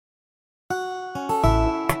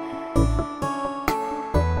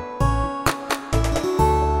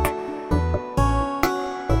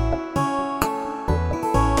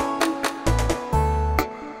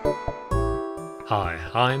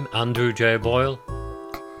I'm Andrew J. Boyle.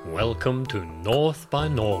 Welcome to North by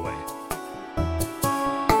Norway.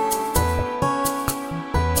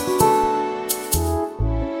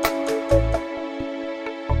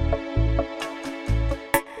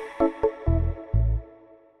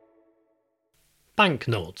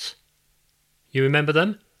 Banknotes. You remember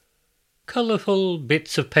them? Colourful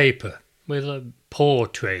bits of paper with a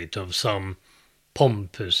portrait of some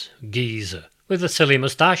pompous geezer with a silly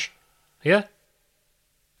moustache. Yeah?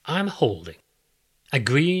 I'm holding a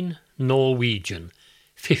green Norwegian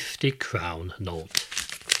 50-crown note.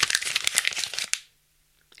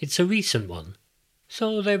 It's a recent one,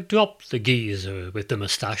 so they've dropped the geezer with the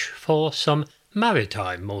moustache for some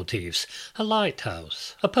maritime motifs, a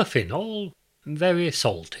lighthouse, a puffin, all very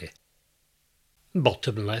salty.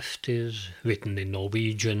 Bottom left is written in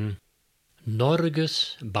Norwegian,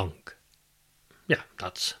 Norges Bank. Yeah,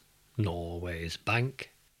 that's Norway's bank.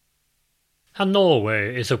 And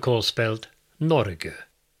Norway is of course spelled NORGE,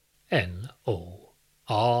 N-O-R-G-E.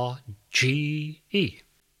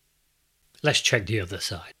 Let's check the other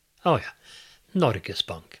side. Oh yeah, Norges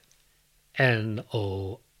Bank,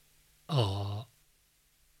 N-O-R...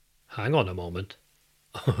 Hang on a moment.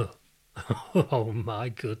 Oh my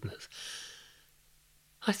goodness.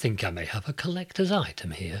 I think I may have a collector's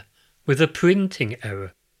item here, with a printing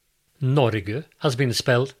error. Norge has been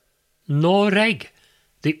spelled NOREG.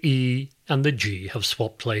 The E and the G have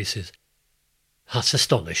swapped places. That's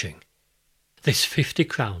astonishing. This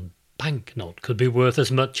 50-crown banknote could be worth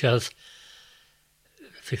as much as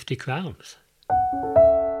 50 crowns.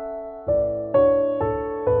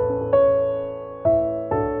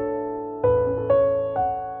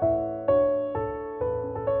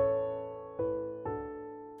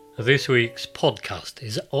 This week's podcast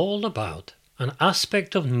is all about an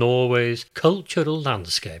aspect of Norway's cultural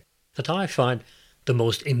landscape that I find the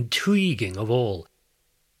most intriguing of all,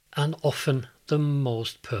 and often the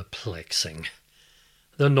most perplexing: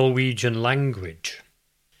 the Norwegian language.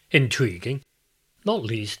 Intriguing, not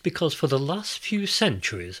least because for the last few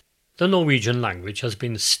centuries the Norwegian language has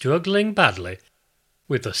been struggling badly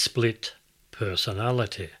with a split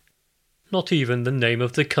personality. Not even the name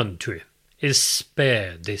of the country is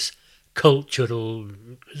spared this cultural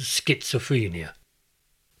schizophrenia.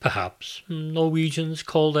 Perhaps Norwegians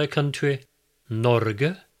call their country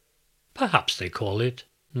Norge. Perhaps they call it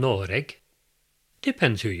NOREG.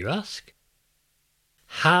 Depends who you ask.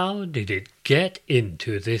 How did it get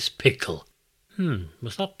into this pickle?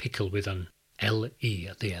 Was that pickle with an L-E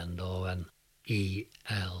at the end or an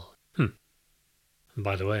E-L?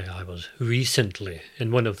 By the way, I was recently in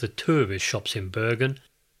one of the tourist shops in Bergen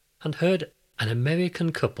and heard an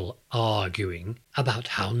American couple arguing about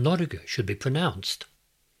how Norge should be pronounced.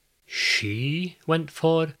 She went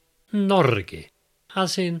for Norge,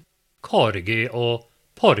 as in Korgi or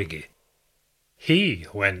Porgi. He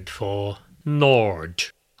went for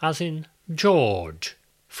NORGE, as in George,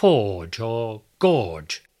 Forge or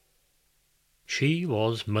Gorge. She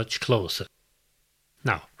was much closer.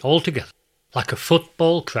 Now, altogether, like a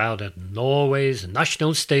football crowd at Norway's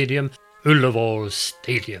national stadium, Ullevål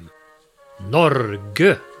Stadium.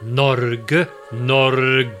 Norge, Norge,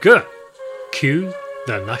 Norge. Cue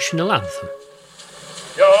the national anthem.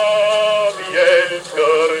 Ja, vi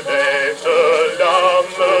elsker dette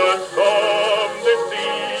landet som det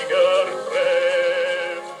stiger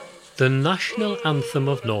frem. The national anthem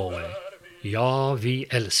of Norway, Ja, vi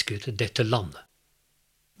elsket dette landet,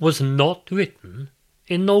 was not written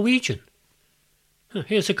in Norwegian.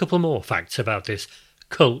 Here's a couple more facts about this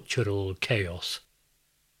cultural chaos.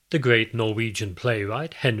 The great Norwegian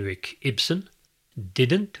playwright Henrik Ibsen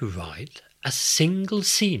didn't write a single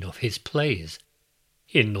scene of his plays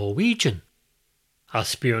in Norwegian.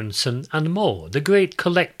 Asbjørnsen and Moe, the great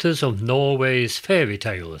collectors of Norway's fairy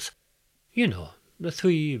tales. You know, the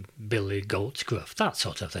 3 billy goats gruff, that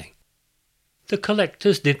sort of thing. The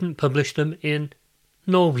collectors didn't publish them in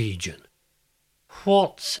Norwegian.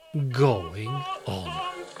 What's going on?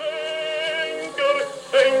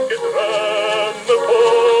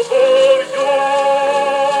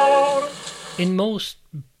 In most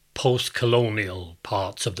post-colonial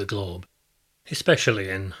parts of the globe, especially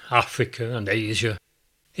in Africa and Asia,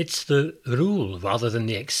 it's the rule rather than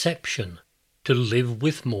the exception to live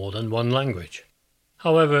with more than one language.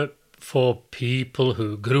 However, for people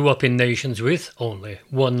who grew up in nations with only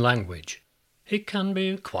one language, it can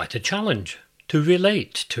be quite a challenge to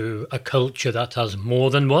relate to a culture that has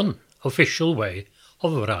more than one official way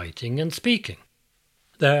of writing and speaking.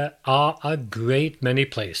 There are a great many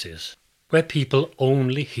places where people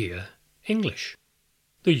only hear English.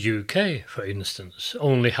 The UK, for instance,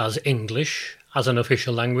 only has English as an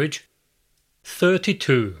official language.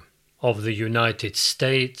 32 of the United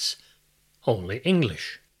States, only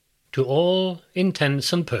English. To all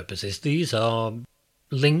intents and purposes, these are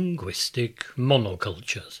linguistic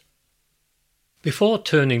monocultures. Before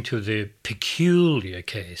turning to the peculiar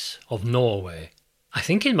case of Norway, I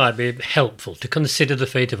think it might be helpful to consider the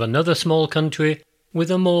fate of another small country with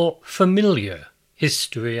a more familiar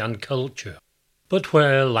history and culture, but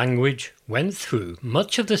where language went through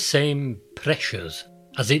much of the same pressures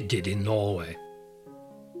as it did in Norway.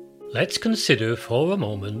 Let's consider for a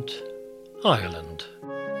moment Ireland.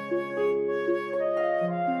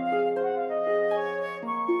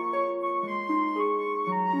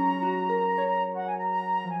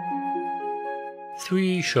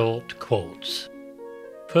 Three short quotes.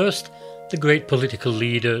 First, the great political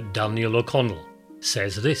leader Daniel O'Connell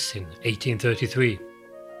says this in 1833.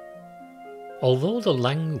 Although the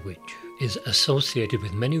language is associated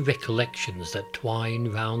with many recollections that twine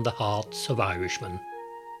round the hearts of Irishmen,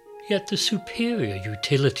 yet the superior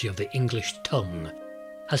utility of the English tongue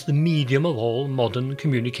as the medium of all modern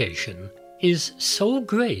communication is so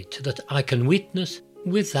great that I can witness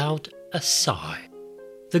without a sigh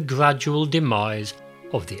the gradual demise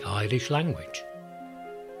of the Irish language.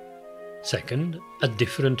 Second, a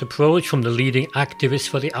different approach from the leading activist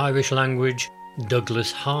for the Irish language,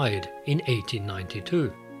 Douglas Hyde, in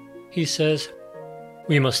 1892. He says,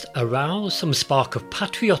 "We must arouse some spark of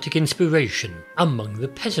patriotic inspiration among the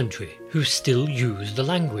peasantry who still use the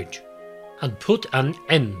language, and put an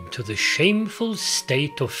end to the shameful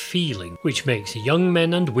state of feeling which makes young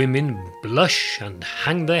men and women blush and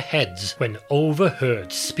hang their heads when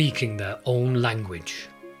overheard speaking their own language."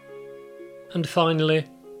 And finally,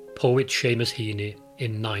 poet Seamus Heaney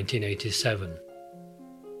in 1987.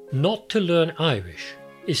 Not to learn Irish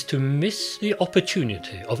is to miss the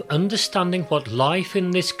opportunity of understanding what life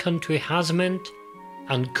in this country has meant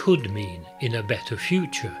and could mean in a better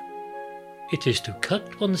future. It is to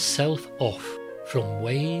cut oneself off from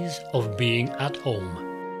ways of being at home.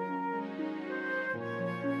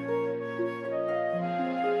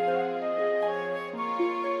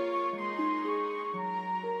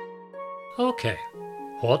 Okay,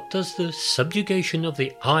 what does the subjugation of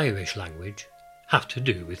the Irish language have to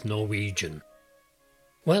do with Norwegian?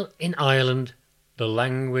 Well, in Ireland, the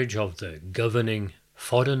language of the governing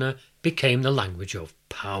foreigner became the language of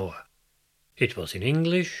power. It was in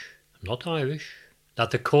English, not Irish,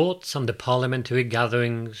 that the courts and the parliamentary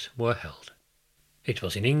gatherings were held. It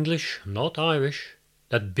was in English, not Irish,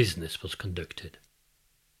 that business was conducted.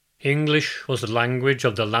 English was the language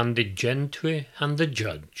of the landed gentry and the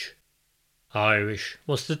judge. Irish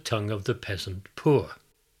was the tongue of the peasant poor.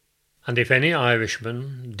 And if any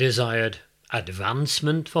Irishman desired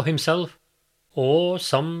advancement for himself, or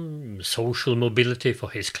some social mobility for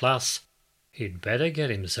his class, he'd better get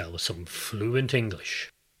himself some fluent English.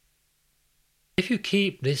 If you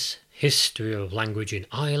keep this history of language in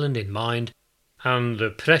Ireland in mind, and the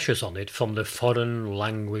pressures on it from the foreign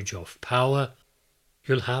language of power,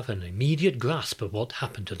 you'll have an immediate grasp of what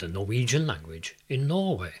happened to the Norwegian language in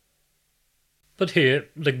Norway. But here,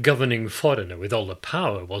 the governing foreigner with all the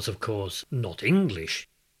power was, of course, not English.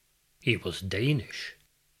 He was Danish.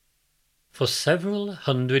 For several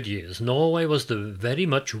hundred years, Norway was the very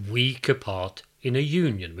much weaker part in a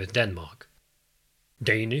union with Denmark.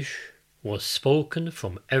 Danish was spoken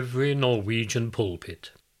from every Norwegian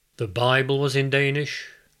pulpit. The Bible was in Danish,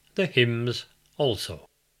 the hymns also.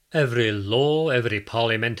 Every law, every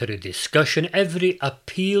parliamentary discussion, every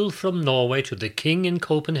appeal from Norway to the king in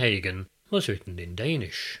Copenhagen was written in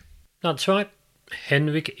Danish. That's right,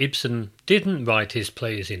 Henrik Ibsen didn't write his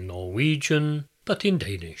plays in Norwegian, but in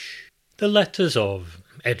Danish. The letters of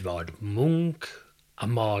Edvard Munch,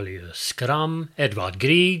 Amalie Skram, Edvard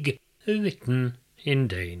Grieg, written in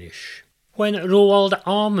Danish. When Roald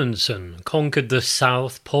Amundsen conquered the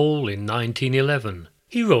South Pole in 1911,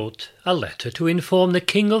 he wrote a letter to inform the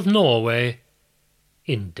King of Norway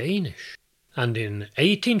in Danish. And in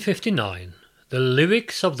 1859, the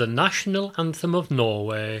lyrics of the national anthem of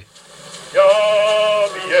Norway, Ja,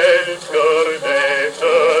 vi elsker dette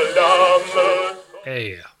landet.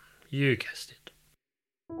 yeah, you guessed it.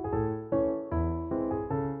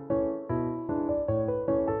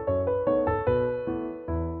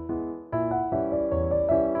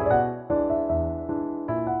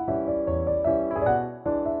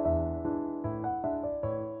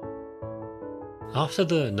 After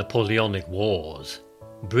the Napoleonic Wars,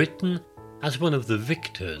 Britain, as one of the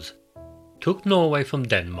victors, took Norway from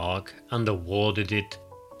Denmark and awarded it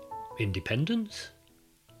independence?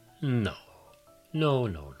 No.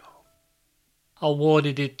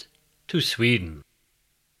 Awarded it to Sweden.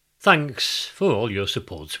 Thanks for all your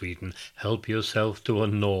support, Sweden. Help yourself to a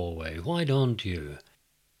Norway, why don't you?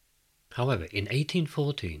 However, in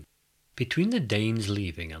 1814, between the Danes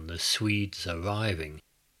leaving and the Swedes arriving,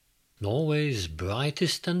 Norway's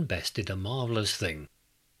brightest and best did a marvellous thing.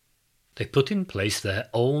 They put in place their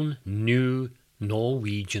own new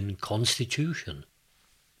Norwegian constitution,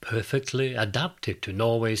 perfectly adapted to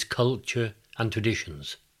Norway's culture and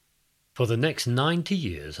traditions. For the next 90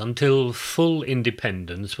 years, until full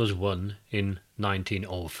independence was won in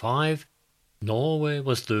 1905, Norway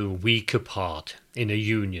was the weaker part in a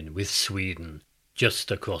union with Sweden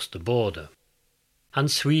just across the border.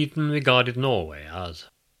 And Sweden regarded Norway as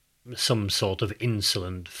some sort of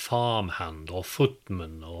insolent farmhand or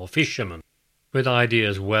footman or fisherman with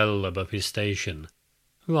ideas well above his station,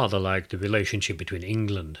 rather like the relationship between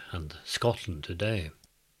England and Scotland today.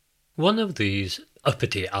 One of these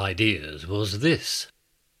uppity ideas was this.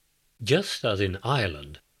 Just as in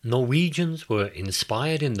Ireland, Norwegians were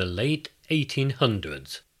inspired in the late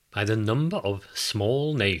 1800s by the number of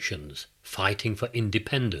small nations fighting for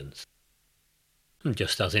independence. And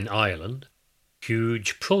just as in Ireland,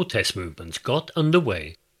 huge protest movements got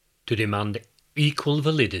underway to demand equal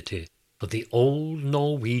validity for the old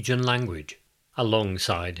Norwegian language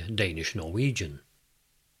alongside Danish Norwegian.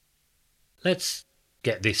 Let's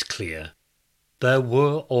get this clear. There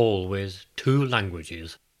were always two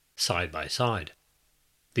languages side by side.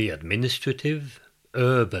 The administrative,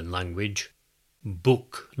 urban language,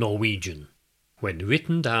 Book Norwegian. When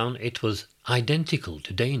written down, it was identical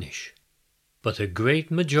to Danish. But a great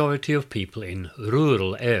majority of people in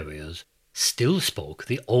rural areas still spoke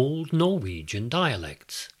the old Norwegian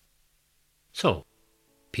dialects. So,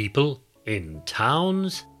 people in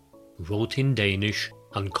towns wrote in Danish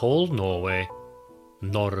and called Norway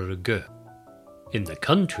NORGE. In the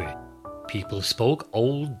country, people spoke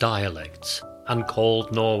old dialects and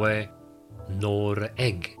called Norway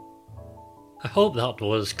NOREG. I hope that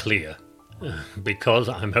was clear, because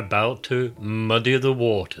I'm about to muddy the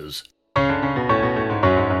waters.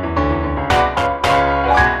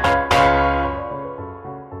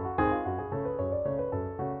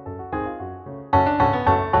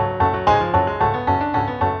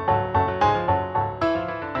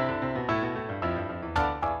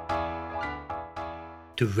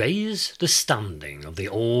 To raise the standing of the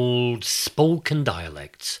old spoken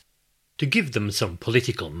dialects, to give them some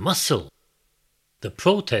political muscle, the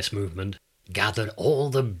protest movement gathered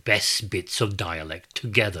all the best bits of dialect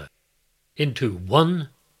together into one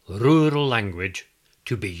rural language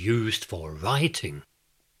to be used for writing.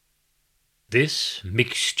 This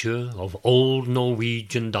mixture of old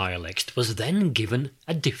Norwegian dialects was then given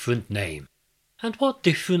a different name. And what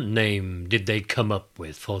different name did they come up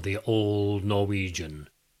with for the old Norwegian?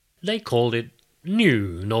 They called it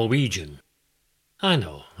New Norwegian. I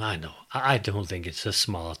know. I don't think it's a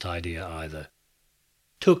smart idea either.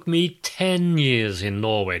 Took me 10 years in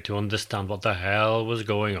Norway to understand what the hell was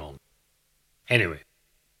going on. Anyway,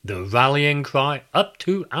 the rallying cry up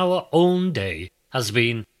to our own day has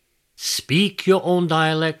been, speak your own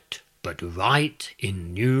dialect, but write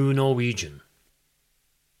in New Norwegian.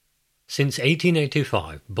 Since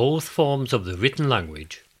 1885, both forms of the written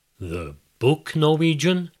language, the Book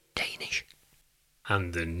Norwegian, Danish,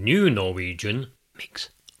 and the New Norwegian, mix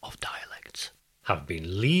of dialects, have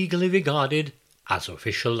been legally regarded as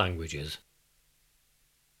official languages.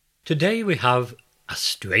 Today we have a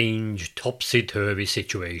strange topsy-turvy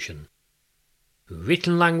situation.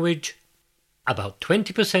 Written language, about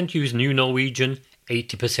 20% use New Norwegian,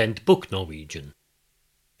 80% Book Norwegian.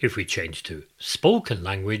 If we change to spoken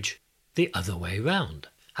language, the other way round.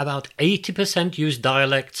 About 80% use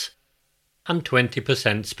dialects and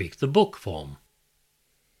 20% speak the book form.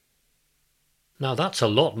 Now that's a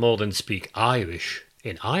lot more than speak Irish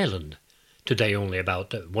in Ireland. Today only about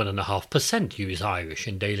 1.5% use Irish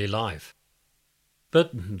in daily life. But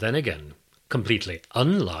then again, completely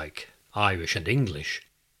unlike Irish and English,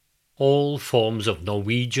 all forms of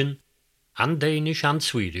Norwegian and Danish and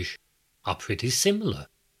Swedish are pretty similar.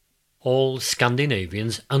 All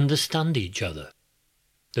Scandinavians understand each other.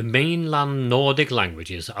 The mainland Nordic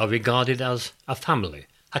languages are regarded as a family,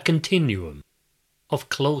 a continuum, of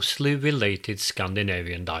closely related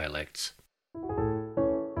Scandinavian dialects.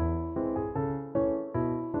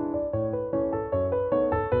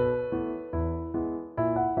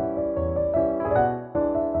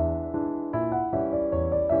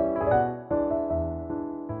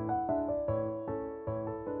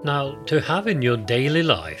 Now, to have in your daily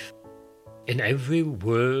life, in every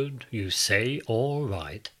word you say or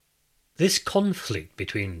write, this conflict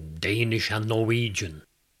between Danish and Norwegian,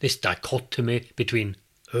 this dichotomy between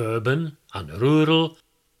urban and rural,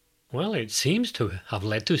 Well, it seems to have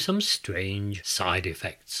led to some strange side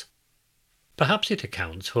effects. Perhaps it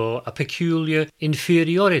accounts for a peculiar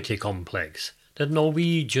inferiority complex that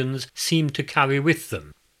Norwegians seem to carry with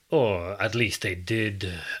them, or at least they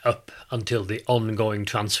did up until the ongoing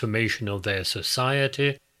transformation of their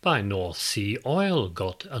society by North Sea oil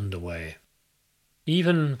got underway.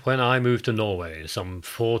 Even when I moved to Norway some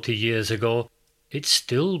 40 years ago, it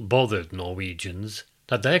still bothered Norwegians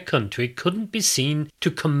that their country couldn't be seen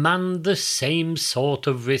to command the same sort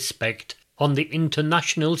of respect on the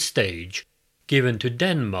international stage given to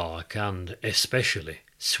Denmark and especially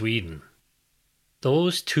Sweden.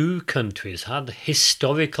 Those two countries had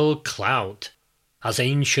historical clout as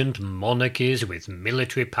ancient monarchies with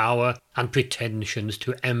military power and pretensions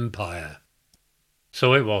to empire.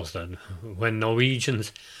 So it was then, when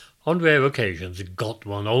Norwegians on rare occasions got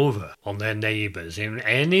one over on their neighbours in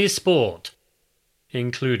any sport,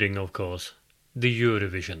 including, of course, the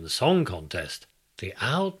Eurovision Song Contest, the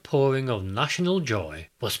outpouring of national joy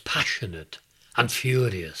was passionate and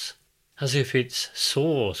furious, as if its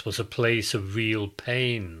source was a place of real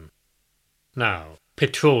pain. Now,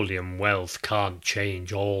 petroleum wealth can't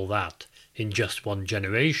change all that in just one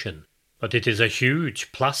generation, but it is a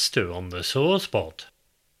huge plaster on the sore spot.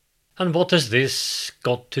 And what has this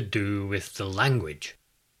got to do with the language?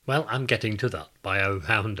 Well, I'm getting to that by a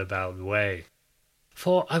roundabout way.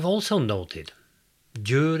 For I've also noted,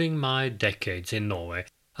 during my decades in Norway,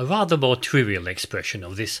 a rather more trivial expression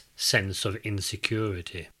of this sense of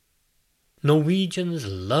insecurity. Norwegians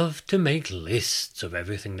love to make lists of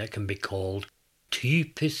everything that can be called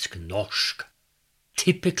typisk norsk,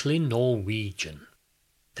 typically Norwegian.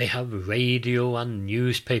 They have radio and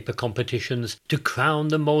newspaper competitions to crown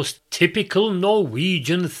the most typical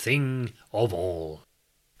Norwegian thing of all.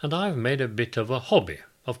 And I've made a bit of a hobby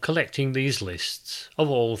of collecting these lists of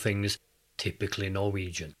all things typically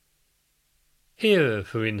Norwegian. Here,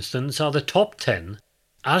 for instance, are the top 10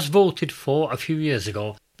 as voted for a few years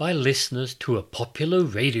ago by listeners to a popular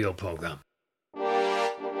radio programme.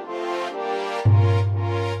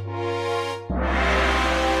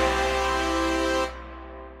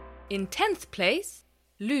 In 10th place,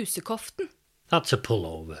 lusekoften. That's a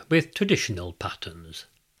pullover with traditional patterns.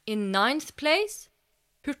 In 9th place,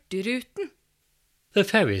 Hurtigruten. The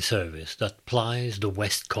ferry service that plies the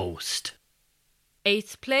west coast.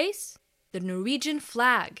 8th place, the Norwegian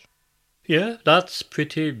flag. Yeah, that's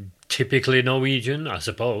pretty typically Norwegian, I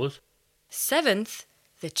suppose. 7th,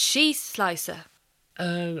 the cheese slicer.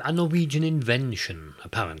 A Norwegian invention,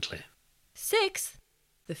 apparently. 6th,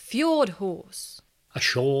 the fjord horse. A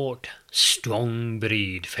short, strong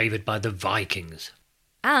breed favoured by the Vikings.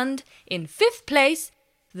 And in 5th place,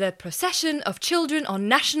 the procession of children on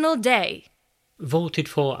National Day. Voted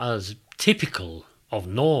for as typical of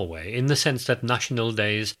Norway in the sense that national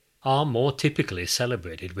days are more typically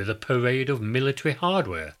celebrated with a parade of military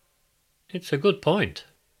hardware. It's a good point.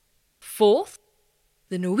 4th,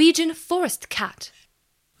 the Norwegian forest cat.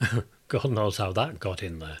 God knows how that got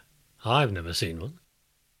in there. I've never seen one.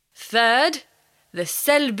 3rd, the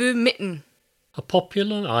Selbu mitten. A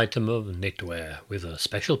popular item of knitwear with a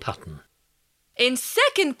special pattern. In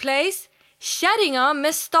 2nd place, Kjerringa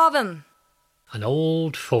med staven. An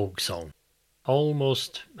old folk song,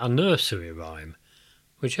 almost a nursery rhyme,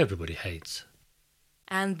 which everybody hates.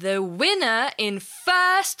 And the winner in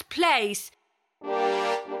 1st place.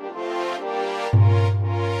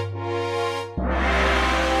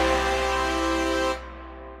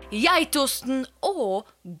 Geitosten or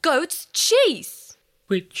goat's cheese.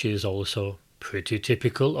 Which is also pretty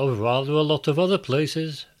typical of rather a lot of other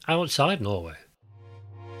places outside Norway.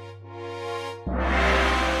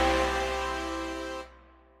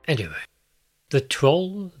 Anyway, the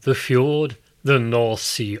Troll, the Fjord, the North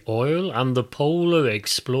Sea oil and the Polar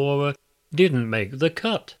Explorer didn't make the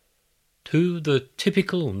cut. To the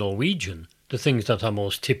typical Norwegian, the things that are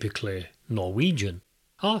most typically Norwegian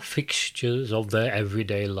are fixtures of their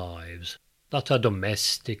everyday lives that are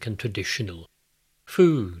domestic and traditional.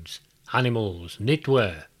 Foods, animals,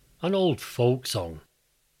 knitwear, and old folk song.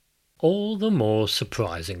 All the more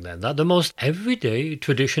surprising then that the most everyday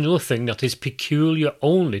traditional thing that is peculiar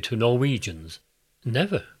only to Norwegians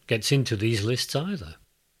never gets into these lists either.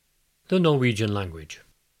 The Norwegian language.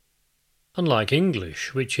 Unlike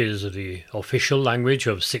English, which is the official language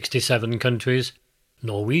of 67 countries,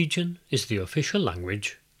 Norwegian is the official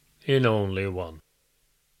language in only one.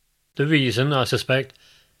 The reason, I suspect,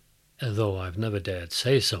 though I've never dared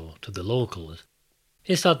say so to the locals,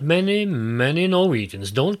 is that many Norwegians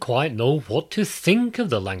don't quite know what to think of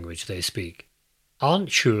the language they speak, aren't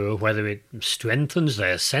sure whether it strengthens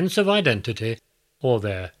their sense of identity or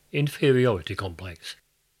their inferiority complex.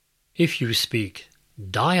 If you speak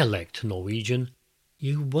dialect Norwegian,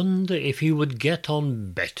 you wonder if you would get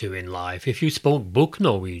on better in life if you spoke book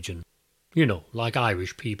Norwegian. You know, like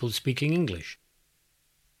Irish people speaking English.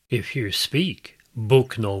 If you speak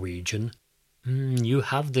book Norwegian, you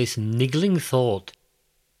have this niggling thought,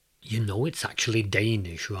 you know it's actually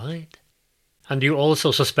Danish, right? And you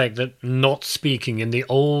also suspect that not speaking in the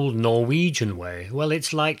old Norwegian way, well,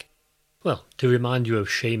 it's like, well, to remind you of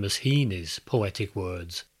Seamus Heaney's poetic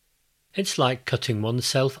words, it's like cutting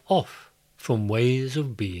oneself off from ways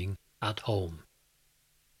of being at home.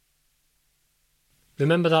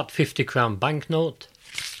 Remember that 50-crown banknote?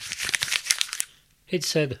 It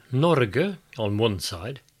said NORGA on one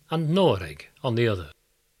side and NOREG on the other.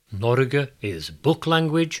 NORGA is book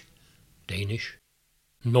language, Danish.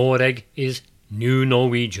 NOREG is New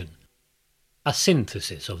Norwegian, a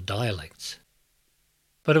synthesis of dialects.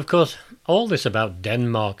 But of course, all this about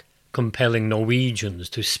Denmark compelling Norwegians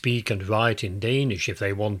to speak and write in Danish if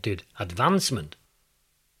they wanted advancement.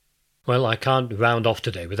 Well, I can't round off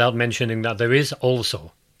today without mentioning that there is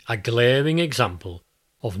also a glaring example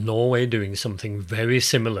of Norway doing something very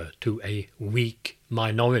similar to a weak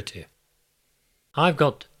minority. I've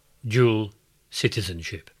got dual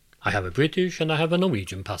citizenship. I have a British and I have a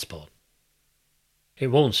Norwegian passport. It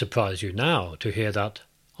won't surprise you now to hear that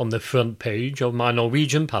on the front page of my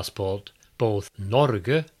Norwegian passport, both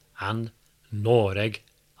Norge and NOREG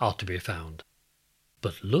are to be found.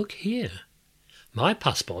 But look here, my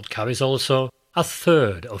passport carries also a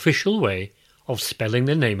third official way of spelling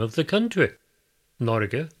the name of the country.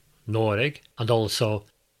 Norge, NOREG, and also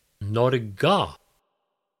NORGA.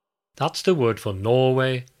 That's the word for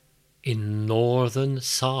Norway in northern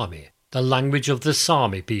Sami, the language of the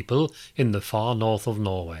Sami people in the far north of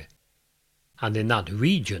Norway. And in that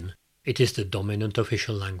region, it is the dominant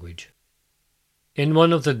official language. In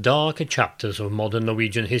one of the darker chapters of modern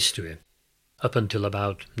Norwegian history, up until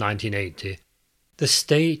about 1980, the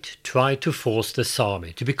state tried to force the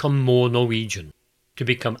Sami to become more Norwegian, to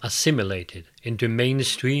become assimilated into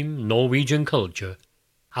mainstream Norwegian culture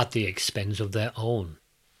at the expense of their own,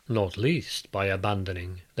 not least by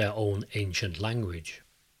abandoning their own ancient language.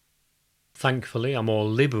 Thankfully, a more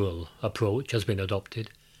liberal approach has been adopted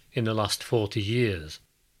in the last 40 years.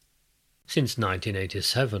 Since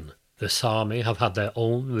 1987, the Sami have had their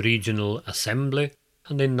own regional assembly,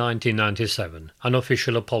 and in 1997 an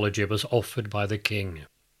official apology was offered by the king.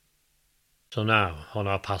 So now, on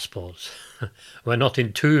our passports, we're not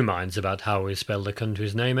in two minds about how we spell the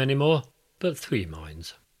country's name anymore, but three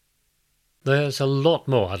minds. There's a lot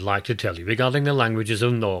more I'd like to tell you regarding the languages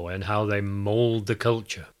of Norway and how they mould the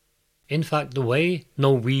culture. In fact, the way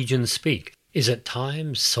Norwegians speak is at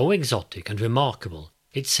times so exotic and remarkable,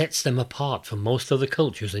 it sets them apart from most other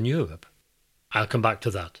cultures in Europe. I'll come back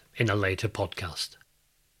to that in a later podcast.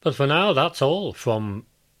 But for now, that's all from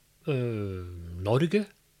Norge,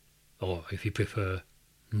 or if you prefer,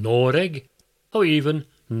 NOREG, or even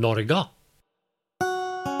NORGA.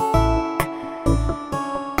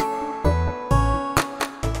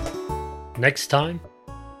 Next time,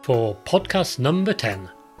 for podcast number 10,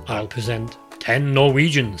 I'll present 10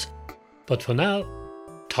 Norwegians. But for now,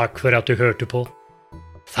 takk for at du hørte på.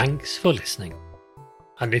 Thanks for listening.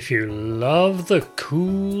 And if you love the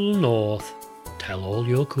cool north, tell all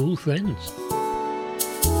your cool friends.